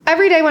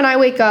Every day when I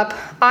wake up,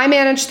 I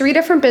manage 3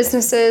 different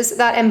businesses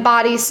that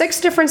embody 6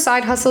 different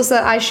side hustles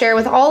that I share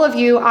with all of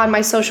you on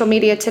my social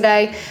media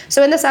today.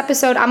 So in this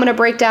episode, I'm going to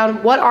break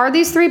down what are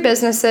these 3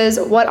 businesses,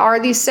 what are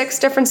these 6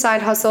 different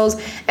side hustles,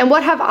 and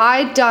what have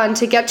I done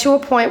to get to a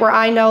point where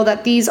I know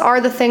that these are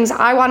the things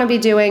I want to be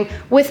doing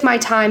with my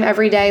time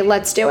every day.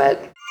 Let's do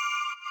it.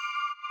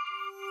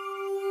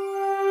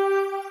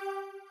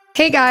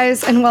 Hey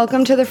guys, and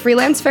welcome to the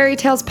Freelance Fairy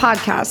Tales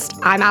podcast.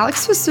 I'm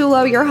Alex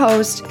Fasulo, your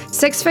host,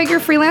 6-figure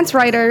freelance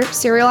writer,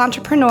 serial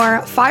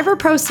entrepreneur, Fiverr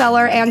pro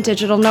seller, and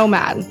digital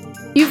nomad.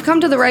 You've come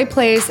to the right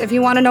place if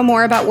you want to know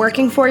more about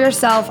working for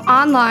yourself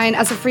online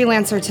as a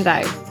freelancer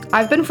today.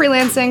 I've been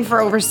freelancing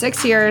for over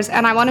 6 years,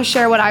 and I want to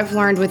share what I've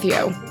learned with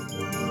you.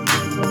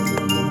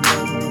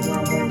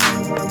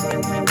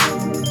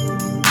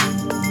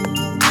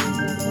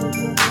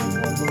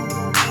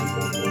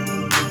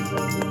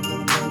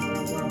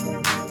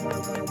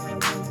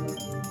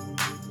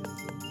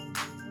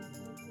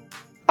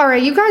 All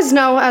right, you guys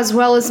know as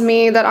well as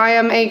me that I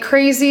am a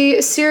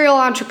crazy serial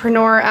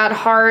entrepreneur at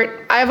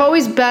heart. I've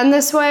always been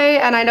this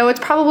way, and I know it's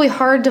probably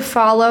hard to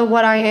follow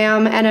what I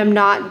am and am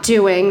not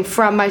doing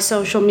from my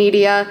social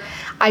media.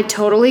 I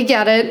totally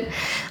get it.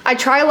 I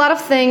try a lot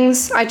of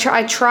things. I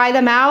try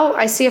them out.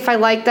 I see if I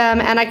like them,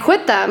 and I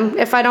quit them.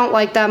 If I don't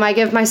like them, I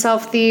give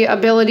myself the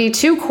ability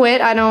to quit.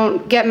 I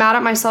don't get mad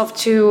at myself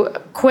to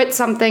quit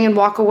something and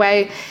walk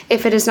away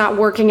if it is not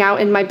working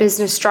out in my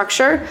business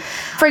structure.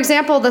 For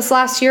example, this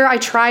last year, I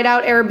tried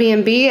out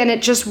Airbnb, and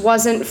it just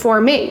wasn't for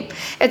me.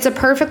 It's a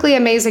perfectly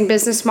amazing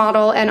business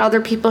model, and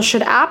other people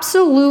should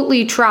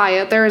absolutely try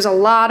it. There is a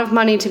lot of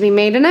money to be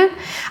made in it.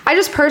 I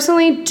just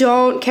personally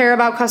don't care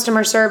about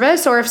customer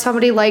service or if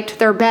somebody liked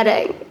their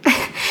bedding.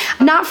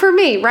 Not for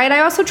me, right?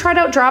 I also tried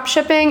out drop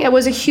shipping. It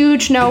was a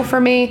huge no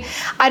for me.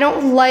 I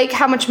don't like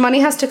how much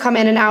money has to come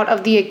in and out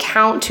of the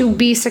account to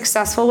be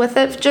successful with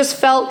it. It just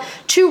felt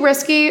too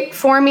risky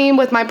for me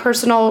with my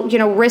personal,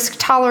 risk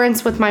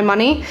tolerance with my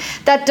money.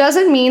 That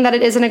doesn't mean that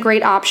it isn't a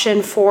great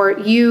option for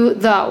you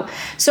though.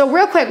 So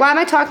real quick, why am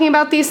I talking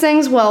about these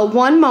things? Well,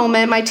 one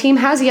moment, my team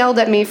has yelled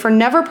at me for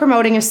never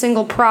promoting a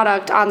single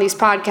product on these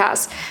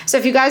podcasts. So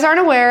if you guys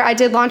aren't aware, I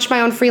did launch my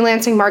own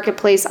freelancing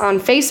marketplace on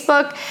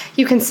Facebook.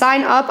 You can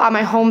sign up on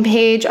my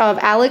homepage of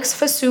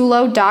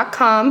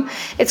alexfasulo.com.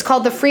 It's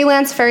called the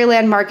Freelance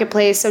Fairyland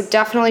Marketplace, so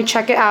definitely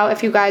check it out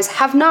if you guys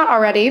have not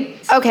already.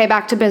 Okay,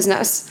 back to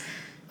business.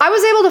 I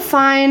was able to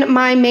find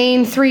my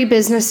main 3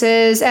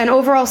 businesses and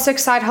overall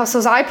 6 side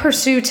hustles I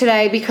pursue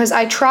today because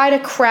I tried a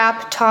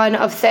crap ton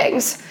of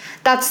things.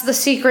 That's the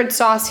secret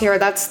sauce here.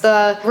 That's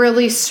the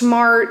really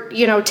smart,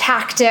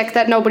 tactic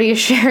that nobody is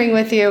sharing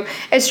with you,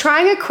 is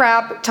trying a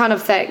crap ton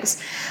of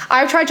things.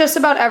 I've tried just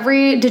about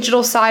every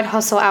digital side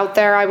hustle out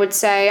there, I would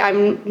say.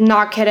 I'm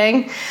not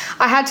kidding.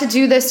 I had to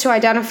do this to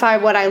identify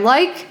what I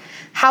like,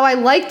 how I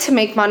like to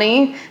make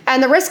money,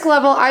 and the risk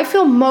level I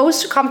feel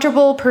most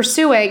comfortable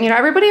pursuing.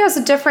 Everybody has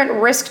a different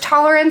risk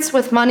tolerance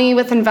with money,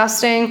 with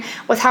investing,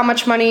 with how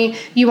much money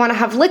you want to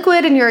have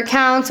liquid in your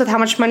accounts, with how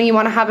much money you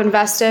want to have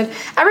invested.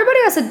 Everybody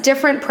has a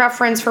different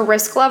preference for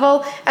risk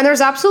level, and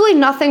there's absolutely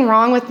nothing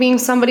wrong with being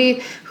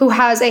somebody who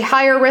has a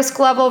higher risk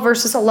level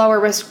versus a lower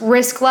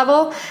risk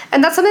level.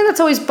 And that's something that's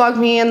always bugged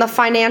me in the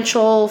finance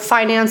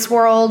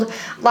world,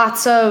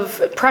 lots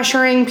of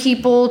pressuring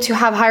people to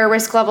have higher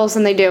risk levels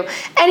than they do.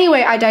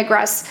 Anyway, I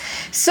digress.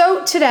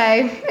 So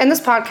today, in this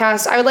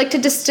podcast, I would like to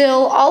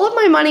distill all of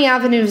my money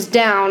avenues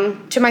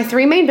down to my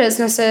 3 main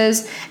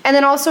businesses, and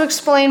then also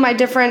explain my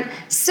different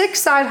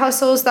 6 side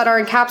hustles that are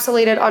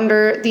encapsulated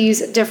under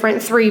these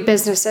different 3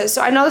 businesses.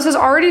 So I know this is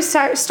already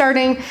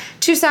starting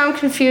to sound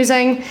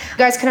confusing. You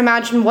guys can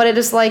imagine what it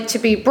is like to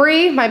be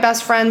Bree, my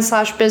best friend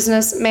 /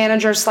 business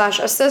manager /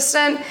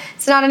 assistant.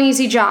 It's not an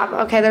easy job,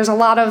 okay? There's a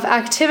lot of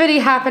activity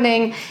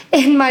happening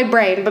in my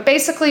brain. But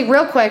basically,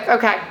 real quick,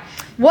 okay.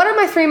 What are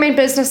my 3 main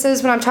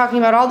businesses when I'm talking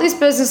about all these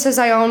businesses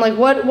I own?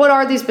 What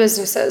are these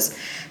businesses?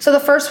 So the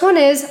first one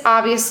is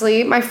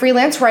obviously my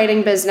freelance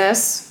writing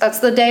business. That's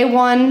the day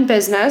one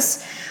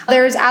business.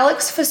 There's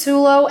Alex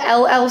Fasulo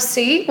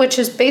LLC, which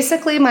is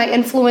basically my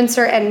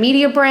influencer and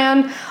media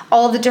brand.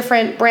 All of the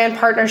different brand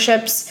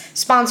partnerships,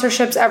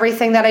 sponsorships,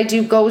 everything that I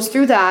do goes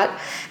through that.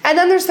 And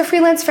then there's the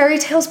Freelance Fairy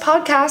Tales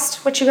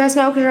podcast, which you guys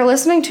know because you're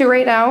listening to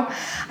right now,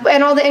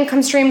 and all the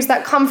income streams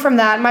that come from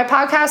that. My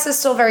podcast is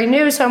still very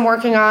new, so I'm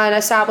working on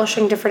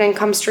establishing different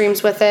income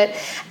streams with it.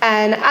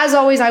 And as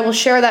always, I will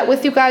share that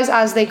with you guys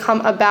as they come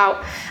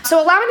about.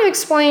 So allow me to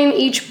explain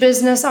each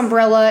business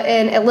umbrella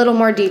in a little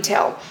more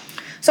detail.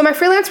 So my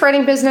freelance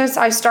writing business,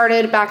 I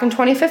started back in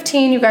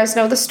 2015. You guys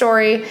know the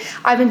story.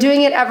 I've been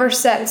doing it ever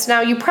since.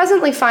 Now, you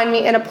presently find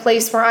me in a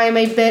place where I am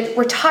a bit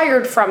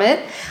retired from it.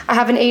 I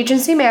have an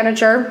agency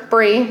manager,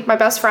 Bree, my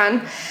best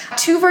friend,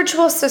 2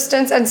 virtual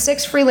assistants, and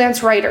 6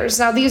 freelance writers.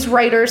 Now, these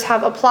writers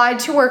have applied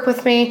to work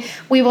with me.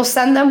 We will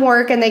send them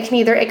work, and they can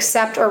either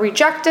accept or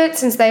reject it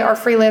since they are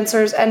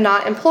freelancers and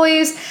not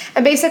employees.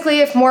 And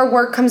basically, if more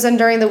work comes in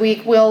during the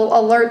week, we'll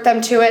alert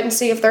them to it and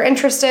see if they're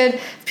interested.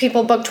 If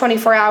people book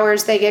 24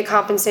 hours, they get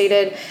compensated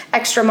compensated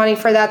extra money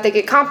for that. They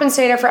get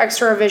compensated for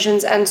extra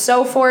revisions and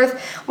so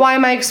forth. Why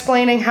am I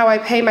explaining how I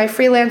pay my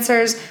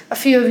freelancers? A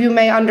few of you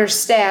may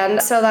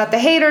understand, so that the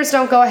haters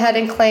don't go ahead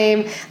and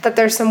claim that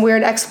there's some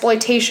weird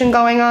exploitation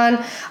going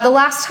on. The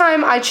last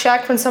time I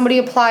checked, when somebody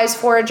applies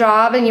for a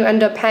job and you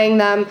end up paying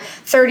them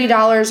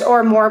 $30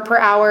 or more per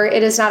hour,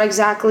 it is not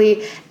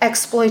exactly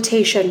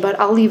exploitation, but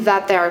I'll leave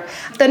that there.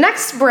 The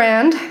next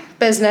brand,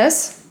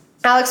 business,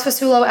 Alex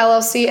Fasulo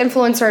LLC,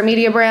 influencer and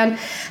media brand.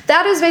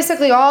 That is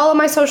basically all of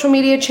my social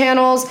media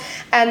channels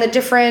and the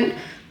different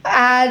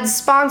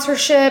ads,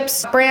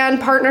 sponsorships, brand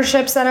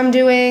partnerships that I'm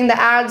doing, the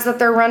ads that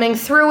they're running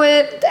through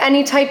it,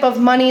 any type of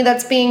money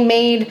that's being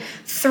made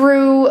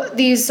through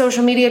these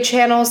social media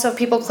channels. So if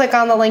people click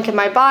on the link in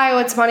my bio,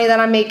 it's money that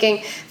I'm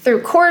making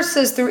through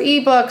courses, through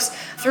ebooks,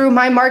 through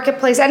my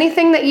marketplace.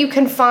 Anything that you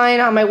can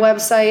find on my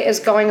website is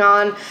going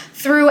on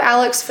through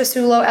Alex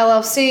Fasulo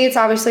LLC. It's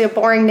obviously a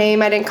boring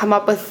name. I didn't come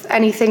up with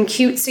anything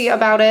cutesy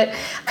about it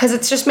because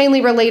it's just mainly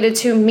related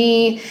to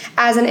me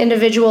as an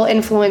individual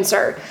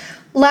influencer.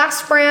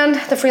 Last brand,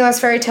 the Freelance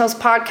Fairy Tales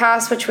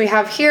podcast, which we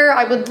have here.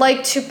 I would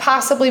like to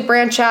possibly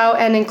branch out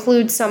and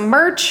include some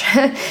merch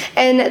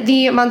in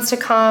the months to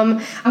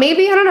come.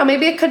 Maybe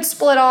it could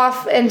split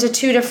off into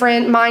two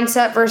different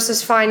mindset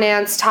versus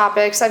finance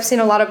topics. I've seen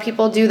a lot of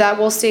people do that.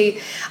 We'll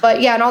see.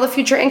 But yeah, and all the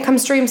future income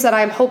streams that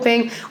I'm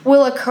hoping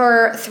will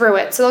occur through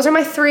it. So those are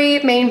my three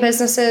main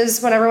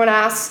businesses when everyone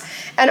asks.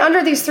 And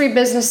under these three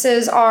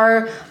businesses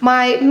are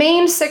my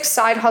main 6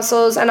 side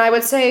hustles. And I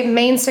would say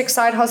main 6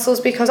 side hustles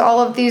because all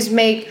of these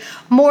make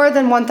more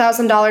than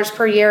 $1,000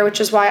 per year, which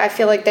is why I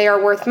feel like they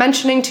are worth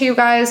mentioning to you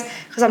guys,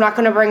 because I'm not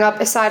going to bring up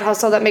a side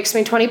hustle that makes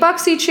me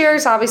 $20 each year.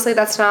 So obviously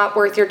that's not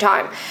worth your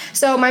time.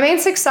 So my main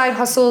 6 side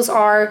hustles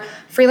are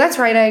freelance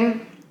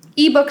writing,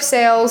 ebook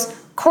sales,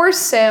 course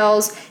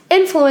sales,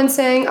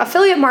 influencing,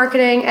 affiliate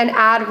marketing, and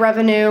ad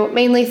revenue,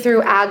 mainly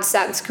through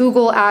AdSense,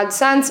 Google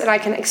AdSense, and I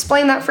can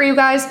explain that for you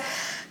guys.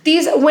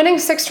 These winning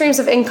 6 streams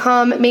of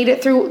income made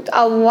it through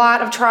a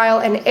lot of trial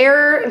and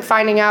error and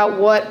finding out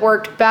what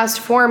worked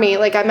best for me.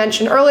 Like I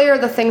mentioned earlier,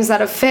 the things that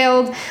have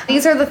failed,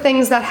 these are the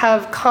things that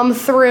have come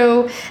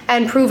through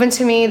and proven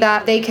to me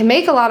that they can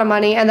make a lot of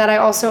money and that I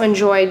also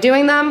enjoy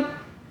doing them.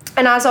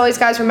 And as always,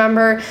 guys,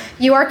 remember,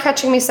 you are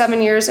catching me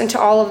 7 years into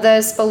all of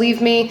this. Believe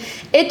me,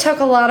 it took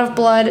a lot of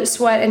blood,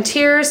 sweat, and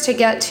tears to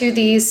get to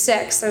these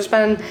 6. There's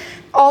been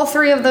all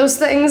 3 of those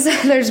things.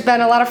 There's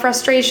been a lot of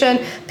frustration.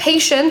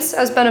 Patience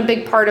has been a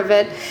big part of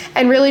it.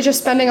 And really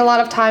just spending a lot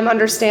of time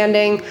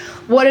understanding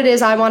what it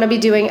is I want to be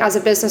doing as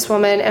a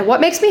businesswoman and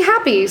what makes me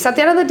happy. So at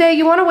the end of the day,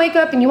 you want to wake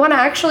up and you want to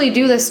actually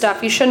do this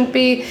stuff. You shouldn't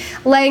be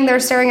laying there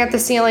staring at the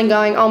ceiling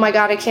going, oh my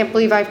God, I can't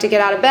believe I have to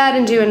get out of bed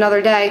and do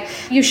another day.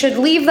 You should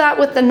leave that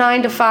with the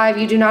 9 to 5.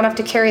 You do not have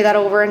to carry that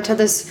over into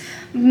this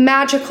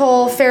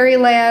magical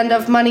fairyland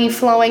of money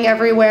flowing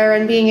everywhere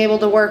and being able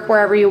to work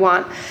wherever you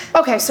want.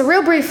 Okay, so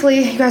real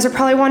briefly, you guys are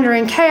probably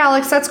wondering, hey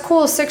Alex, that's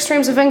cool, 6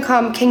 streams of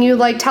income. Can you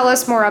tell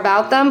us more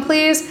about them,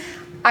 please?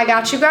 I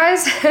got you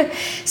guys.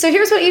 So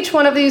here's what each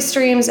one of these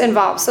streams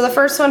involves. So the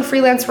first one,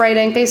 freelance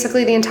writing,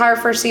 basically the entire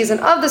first season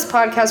of this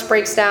podcast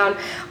breaks down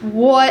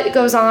what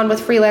goes on with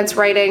freelance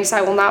writing. So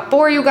I will not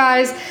bore you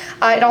guys.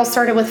 It all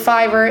started with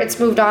Fiverr. It's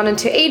moved on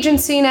into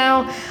agency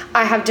now.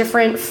 I have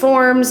different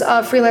forms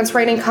of freelance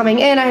writing coming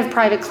in. I have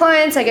private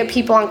clients. I get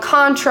people on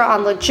Contra,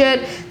 on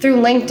Legit, through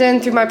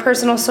LinkedIn, through my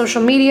personal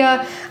social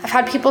media. I've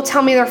had people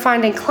tell me they're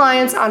finding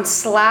clients on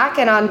Slack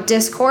and on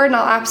Discord, and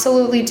I'll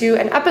absolutely do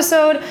an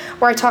episode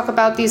where I talk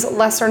about these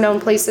lesser known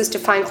places to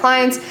find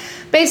clients.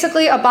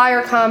 Basically, a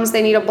buyer comes,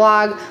 they need a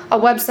blog, a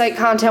website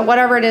content,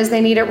 whatever it is,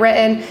 they need it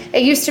written.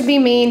 It used to be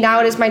me,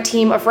 now it is my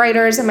team of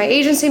writers, and my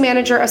agency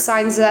manager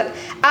assigns that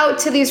out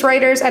to these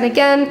writers. And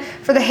again,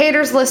 for the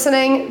haters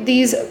listening,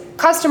 these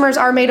customers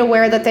are made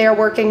aware that they are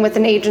working with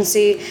an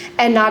agency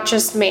and not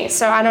just me.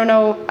 So I don't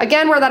know,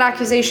 again, where that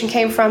accusation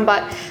came from,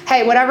 but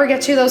hey, whatever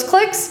gets you those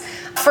clicks.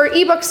 For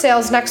ebook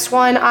sales, next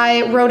one,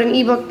 I wrote an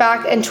ebook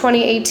back in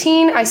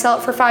 2018. I sell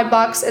it for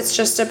 $5. It's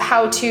just a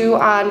how-to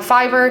on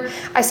Fiverr.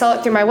 I sell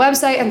it through my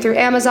website and through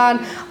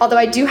Amazon. Although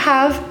I do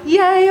have,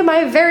 yay,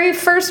 my very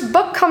first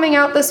book coming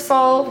out this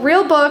fall.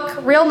 Real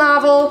book, real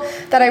novel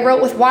that I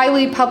wrote with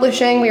Wiley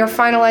Publishing. We are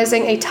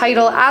finalizing a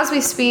title as we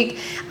speak.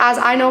 As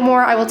I know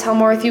more, I will tell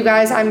more with you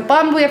guys. I'm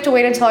bummed we have to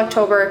wait until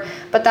October,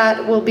 but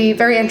that will be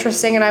very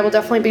interesting, and I will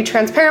definitely be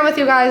transparent with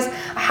you guys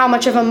how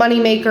much of a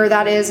moneymaker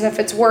that is and if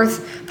it's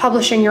worth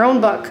publishing your own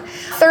book.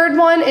 Third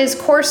one is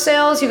course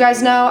sales. You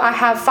guys know I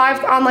have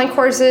 5 online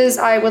courses.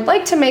 I would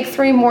like to make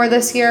 3 more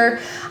this year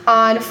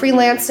on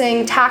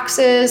freelancing,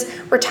 taxes,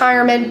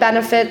 retirement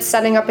benefits,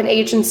 setting up an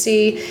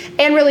agency,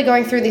 and really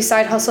going through these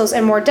side hustles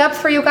in more depth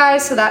for you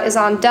guys. So that is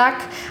on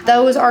deck.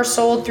 Those are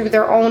sold through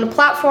their own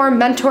platform,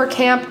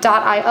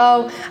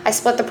 mentorcamp.io. I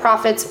split the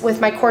profits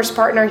with my course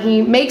partner.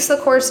 He makes the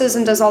courses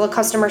and does all the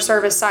customer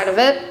service side of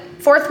it.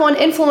 Fourth one,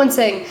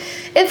 influencing.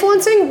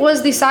 Influencing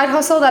was the side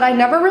hustle that I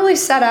never really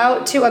set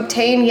out to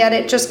obtain, yet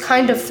it just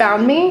kind of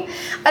found me.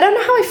 I don't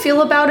know how I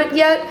feel about it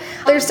yet.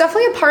 There's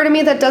definitely a part of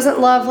me that doesn't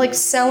love like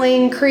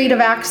selling creative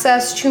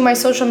access to my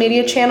social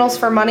media channels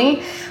for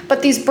money.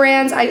 But these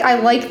brands, I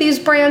like these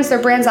brands.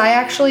 They're brands I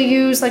actually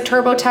use, like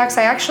TurboTax.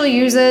 I actually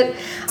use it.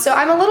 So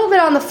I'm a little bit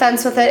on the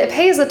fence with it. It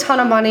pays a ton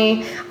of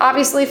money.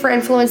 Obviously, for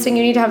influencing,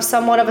 you need to have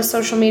somewhat of a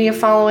social media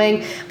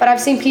following. But I've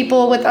seen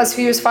people with as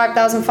few as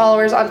 5,000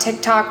 followers on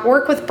TikTok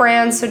work with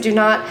brands, so do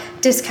not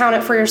discount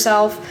it for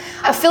yourself.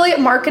 Affiliate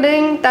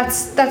marketing,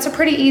 that's a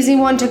pretty easy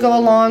one to go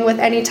along with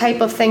any type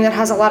of thing that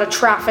has a lot of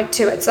traffic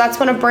to it. So that's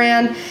when a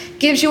brand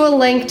gives you a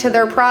link to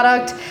their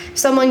product,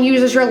 someone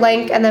uses your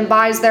link and then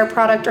buys their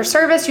product or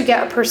service, you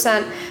get a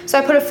percent. So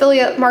I put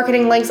affiliate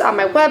marketing links on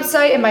my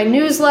website, in my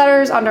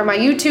newsletters, under my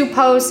YouTube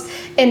posts,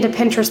 into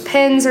Pinterest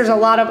pins. There's a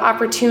lot of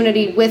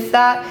opportunity with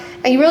that.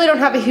 And you really don't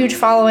have a huge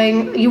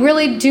following. You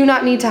really do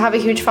not need to have a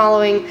huge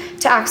following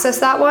to access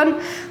that one.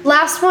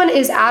 Last one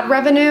is ad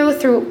revenue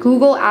through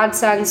Google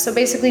AdSense. So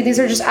basically these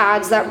are just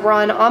ads that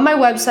run on my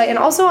website and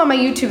also on my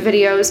YouTube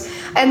videos.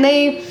 And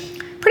they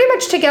pretty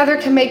much together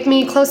can make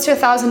me close to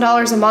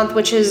 $1,000 a month,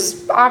 which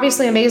is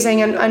obviously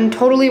amazing and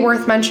totally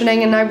worth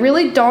mentioning. And I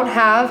really don't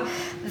have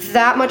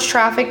that much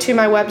traffic to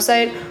my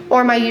website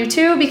or my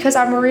YouTube because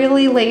I'm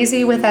really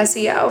lazy with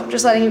SEO.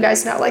 Just letting you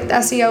guys know, like the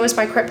SEO is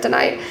my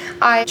kryptonite.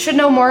 I should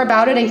know more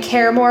about it and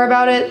care more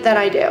about it than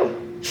I do,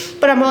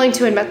 but I'm willing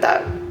to admit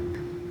that.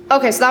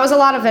 Okay, so that was a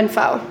lot of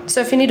info.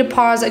 So if you need to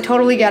pause, I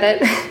totally get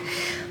it.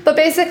 But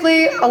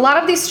basically, a lot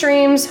of these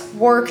streams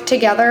work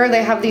together.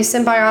 They have these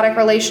symbiotic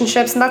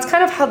relationships, and that's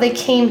kind of how they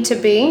came to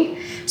be.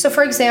 So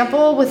for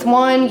example, with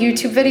one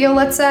YouTube video,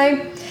 let's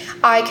say,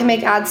 I can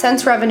make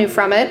AdSense revenue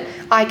from it.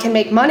 I can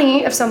make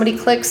money if somebody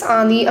clicks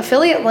on the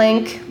affiliate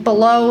link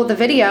below the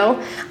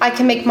video. I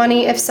can make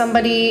money if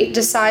somebody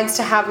decides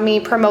to have me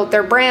promote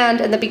their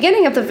brand in the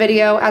beginning of the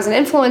video as an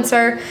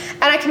influencer.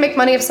 And I can make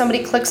money if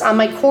somebody clicks on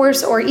my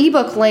course or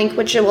ebook link,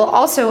 which it will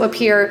also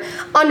appear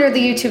under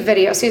the YouTube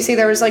video. So you see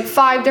there was like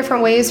 5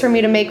 different ways for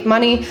me to make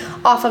money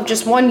off of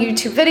just one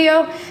YouTube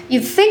video.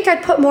 You'd think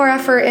I'd put more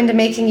effort into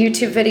making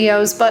YouTube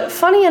videos, but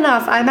funny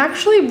enough, I'm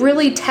actually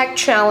really tech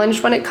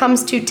challenged when it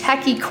comes to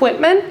tech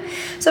equipment.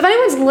 So if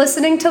anyone's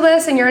listening to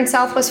this and you're in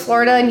Southwest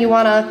Florida and you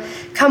want to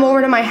come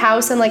over to my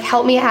house and like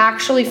help me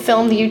actually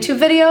film the YouTube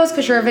videos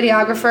because you're a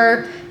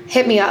videographer,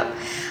 hit me up.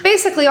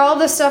 Basically, all of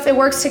this stuff, it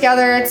works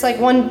together. It's like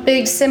one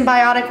big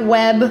symbiotic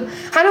web,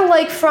 kind of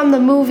like from the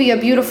movie A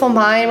Beautiful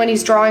Mind when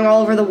he's drawing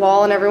all over the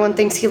wall and everyone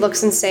thinks he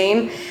looks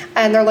insane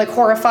and they're like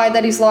horrified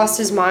that he's lost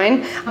his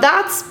mind.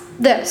 That's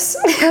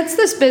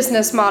this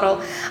business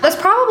model. That's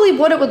probably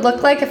what it would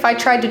look like if I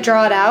tried to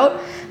draw it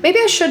out. Maybe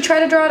I should try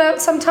to draw it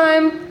out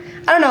sometime.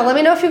 I don't know. Let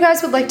me know if you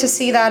guys would like to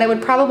see that. It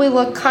would probably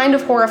look kind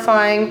of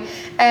horrifying.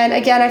 And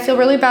again, I feel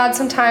really bad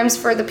sometimes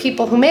for the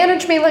people who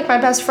manage me, like my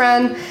best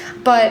friend.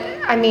 But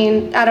I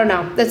mean, I don't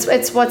know.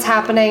 It's what's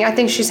happening. I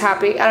think she's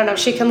happy. I don't know.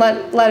 She can let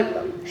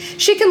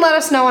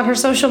us know on her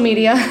social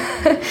media.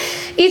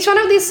 Each one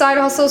of these side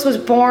hustles was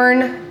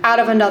born out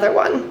of another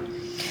one.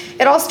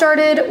 It all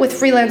started with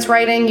freelance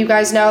writing. You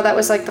guys know that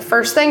was like the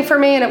first thing for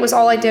me, and it was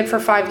all I did for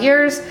 5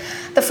 years.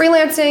 The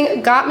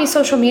freelancing got me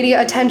social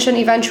media attention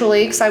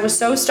eventually because I was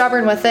so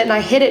stubborn with it and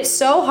I hit it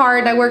so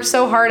hard and I worked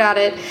so hard at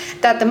it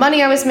that the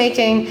money I was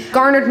making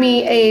garnered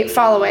me a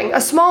following,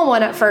 a small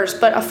one at first,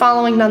 but a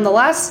following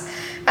nonetheless.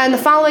 And the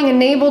following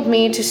enabled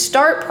me to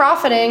start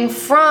profiting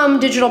from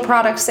digital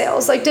product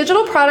sales. Like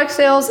digital product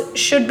sales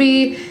should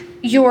be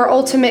your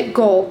ultimate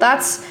goal.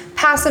 That's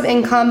passive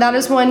income. That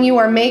is when you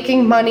are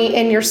making money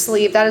in your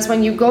sleep. That is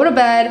when you go to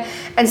bed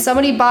and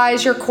somebody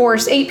buys your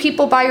course. 8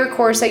 people buy your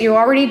course that you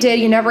already did.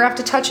 You never have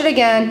to touch it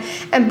again.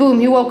 And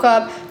boom, you woke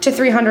up to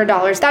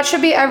 $300. That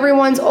should be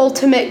everyone's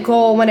ultimate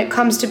goal when it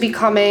comes to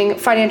becoming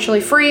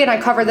financially free. And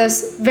I cover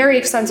this very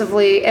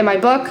extensively in my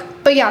book.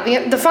 But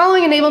yeah, the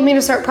following enabled me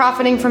to start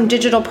profiting from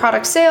digital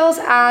product sales,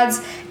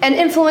 ads, and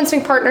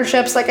influencing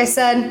partnerships. Like I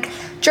said,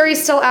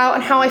 jury's still out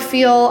on how I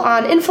feel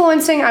on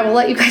influencing. I will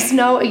let you guys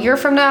know a year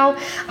from now.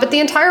 But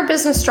the entire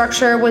business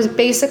structure was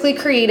basically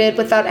created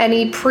without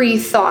any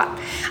pre-thought.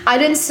 I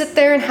didn't sit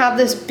there and have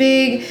this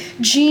big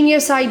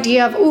genius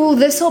idea of, ooh,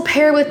 this will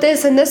pair with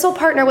this and this will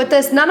partner with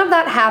this. None of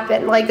that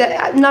happened.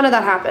 None of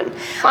that happened.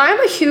 I'm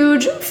a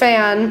huge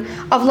fan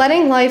of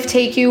letting life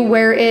take you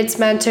where it's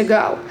meant to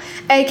go.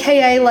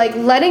 AKA like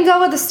letting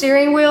go of the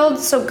steering wheel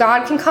so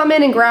God can come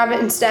in and grab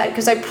it instead.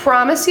 Because I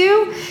promise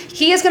you,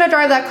 He is going to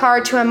drive that car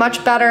to a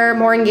much better,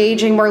 more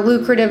engaging, more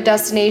lucrative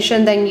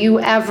destination than you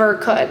ever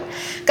could.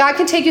 God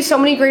can take you so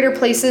many greater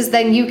places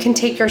than you can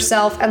take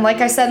yourself. And like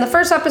I said in the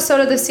first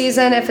episode of this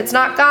season, if it's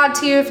not God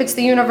to you, if it's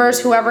the universe,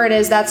 whoever it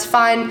is, that's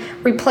fine.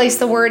 Replace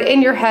the word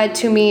in your head.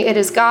 To me, it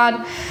is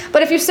God.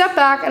 But if you step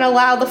back and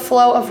allow the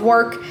flow of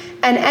work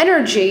and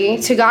energy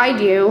to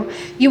guide you,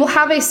 you will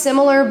have a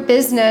similar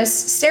business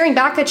staring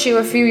back at you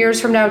a few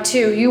years from now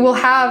too. You will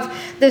have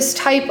this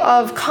type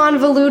of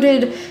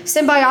convoluted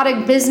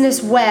symbiotic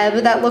business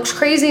web that looks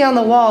crazy on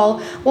the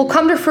wall will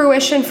come to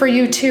fruition for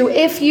you too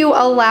if you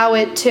allow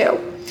it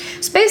to.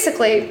 So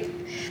basically,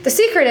 The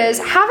secret is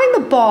having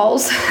the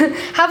balls,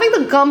 having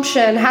the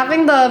gumption,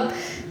 having the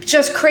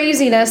just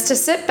craziness to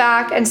sit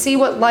back and see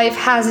what life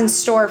has in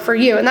store for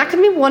you. And that can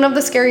be one of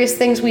the scariest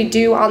things we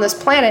do on this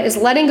planet, is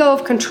letting go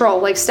of control,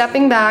 like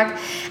stepping back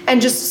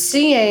and just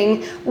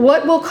seeing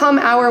what will come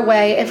our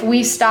way if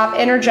we stop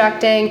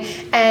interjecting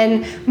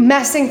and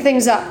messing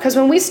things up. Because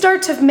when we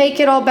start to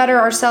make it all better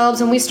ourselves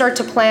and we start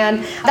to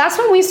plan, that's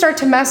when we start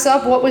to mess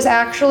up what was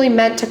actually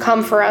meant to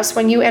come for us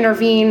when you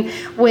intervene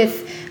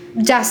with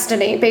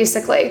destiny,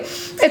 basically.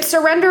 It's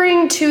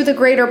surrendering to the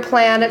greater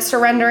plan. It's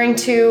surrendering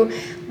to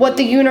what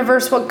the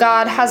universe, what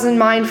God has in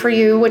mind for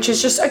you, which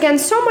is just, again,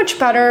 so much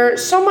better,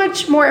 so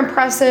much more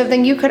impressive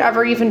than you could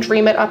ever even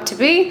dream it up to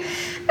be.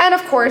 And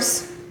of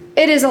course,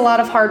 it is a lot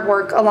of hard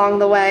work along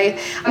the way.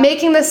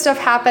 Making this stuff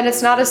happen,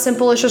 it's not as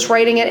simple as just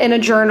writing it in a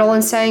journal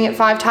and saying it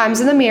 5 times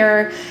in the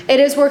mirror. It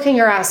is working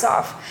your ass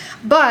off.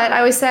 But I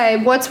always say,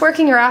 what's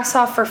working your ass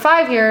off for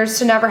 5 years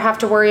to never have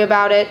to worry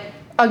about it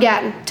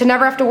again, to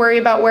never have to worry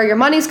about where your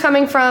money's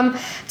coming from,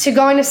 to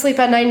going to sleep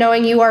at night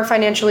knowing you are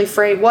financially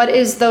free. What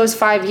is those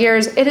 5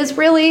 years? It is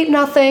really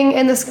nothing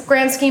in this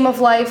grand scheme of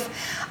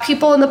life.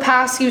 People in the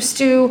past used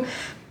to,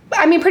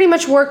 pretty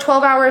much work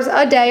 12 hours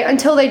a day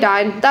until they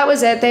died. That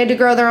was it. They had to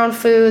grow their own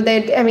food.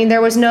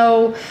 There was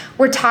no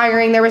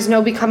retiring. There was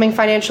no becoming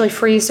financially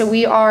free. So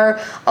we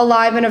are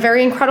alive in a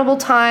very incredible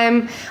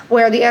time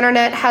where the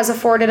internet has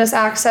afforded us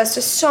access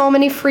to so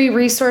many free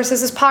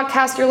resources. This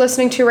podcast you're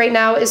listening to right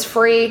now is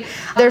free.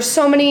 There's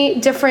so many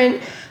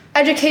different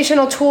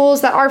educational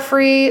tools that are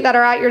free, that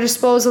are at your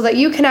disposal, that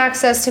you can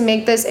access to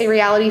make this a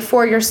reality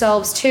for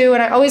yourselves too.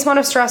 And I always want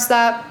to stress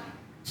that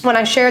when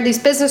I share these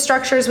business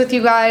structures with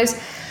you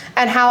guys,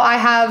 and how I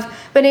have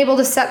been able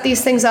to set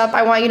these things up,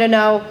 I want you to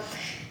know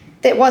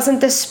it wasn't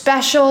this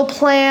special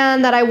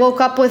plan that I woke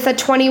up with at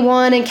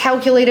 21 and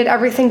calculated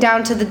everything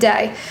down to the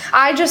day.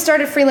 I just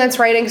started freelance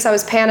writing because I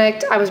was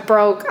panicked, I was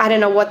broke, I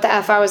didn't know what the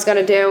F I was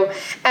gonna do.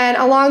 And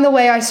along the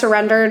way I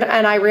surrendered,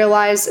 and I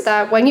realized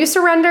that when you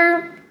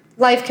surrender,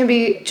 life can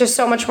be just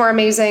so much more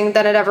amazing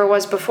than it ever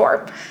was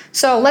before.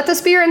 So let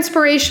this be your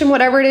inspiration,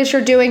 whatever it is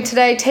you're doing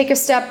today. Take a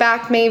step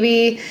back,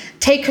 maybe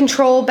take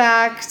control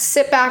back,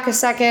 sit back a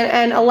second,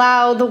 and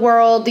allow the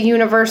world, the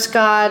universe,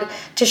 God,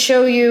 to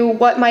show you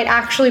what might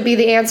actually be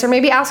the answer.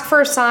 Maybe ask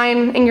for a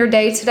sign in your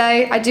day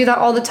today. I do that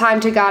all the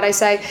time to God. I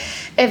say,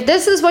 if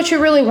this is what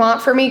you really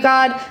want for me,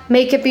 God,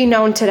 make it be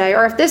known today.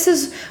 Or if this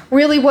is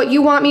really what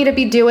you want me to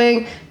be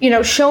doing,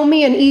 show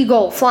me an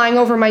eagle flying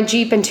over my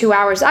Jeep in 2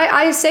 hours.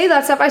 I say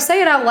that stuff. I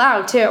say it out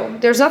loud too.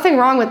 There's nothing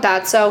wrong with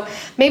that. So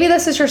maybe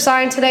this is your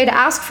sign today, to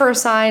ask for a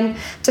sign,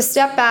 to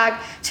step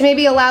back, to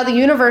maybe allow the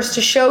universe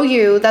to show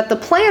you that the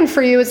plan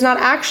for you is not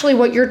actually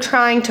what you're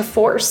trying to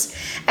force.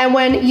 And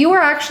when you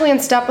are actually in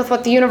step with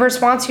what the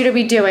universe wants you to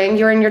be doing,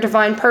 you're in your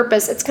divine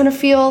purpose, it's going to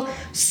feel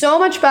so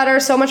much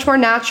better, so much more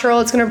natural.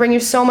 It's going to bring you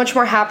so much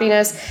more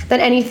happiness than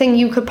anything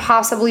you could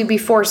possibly be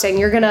forcing.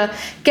 You're going to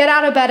get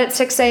out of bed at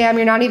 6 a.m.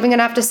 You're not even going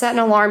to have to set an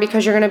alarm,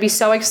 because you're going to be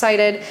so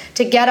excited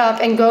to get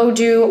up and go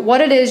do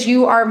what it is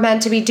you are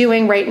meant to be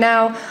doing right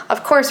now.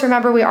 Of course,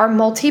 remember, we are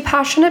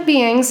multi-passionate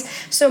beings.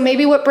 So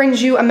maybe what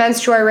brings you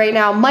immense joy right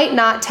now might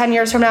not 10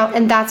 years from now,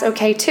 and that's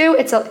okay too.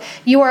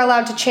 You are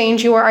allowed to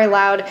change. You are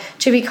allowed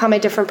to become a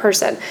different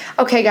person.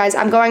 Okay, guys,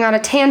 I'm going on a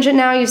tangent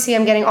now. You see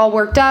I'm getting all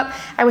worked up.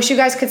 I wish you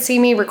guys could see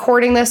me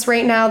recording this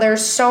right now.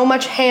 There's so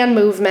much hand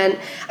movement.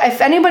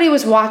 If anybody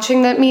was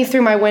watching me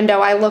through my window,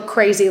 I look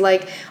crazy.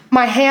 Like,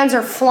 my hands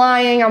are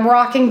flying. I'm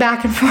rocking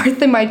back and forth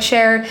in my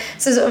chair.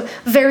 This is a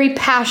very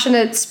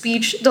passionate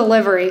speech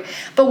delivery.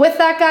 But with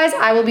that, guys,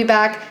 I will be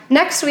back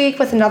next week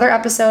with another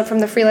episode from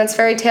the Freelance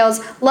Fairy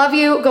Tales. Love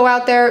you. Go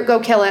out there. Go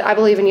kill it. I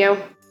believe in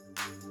you.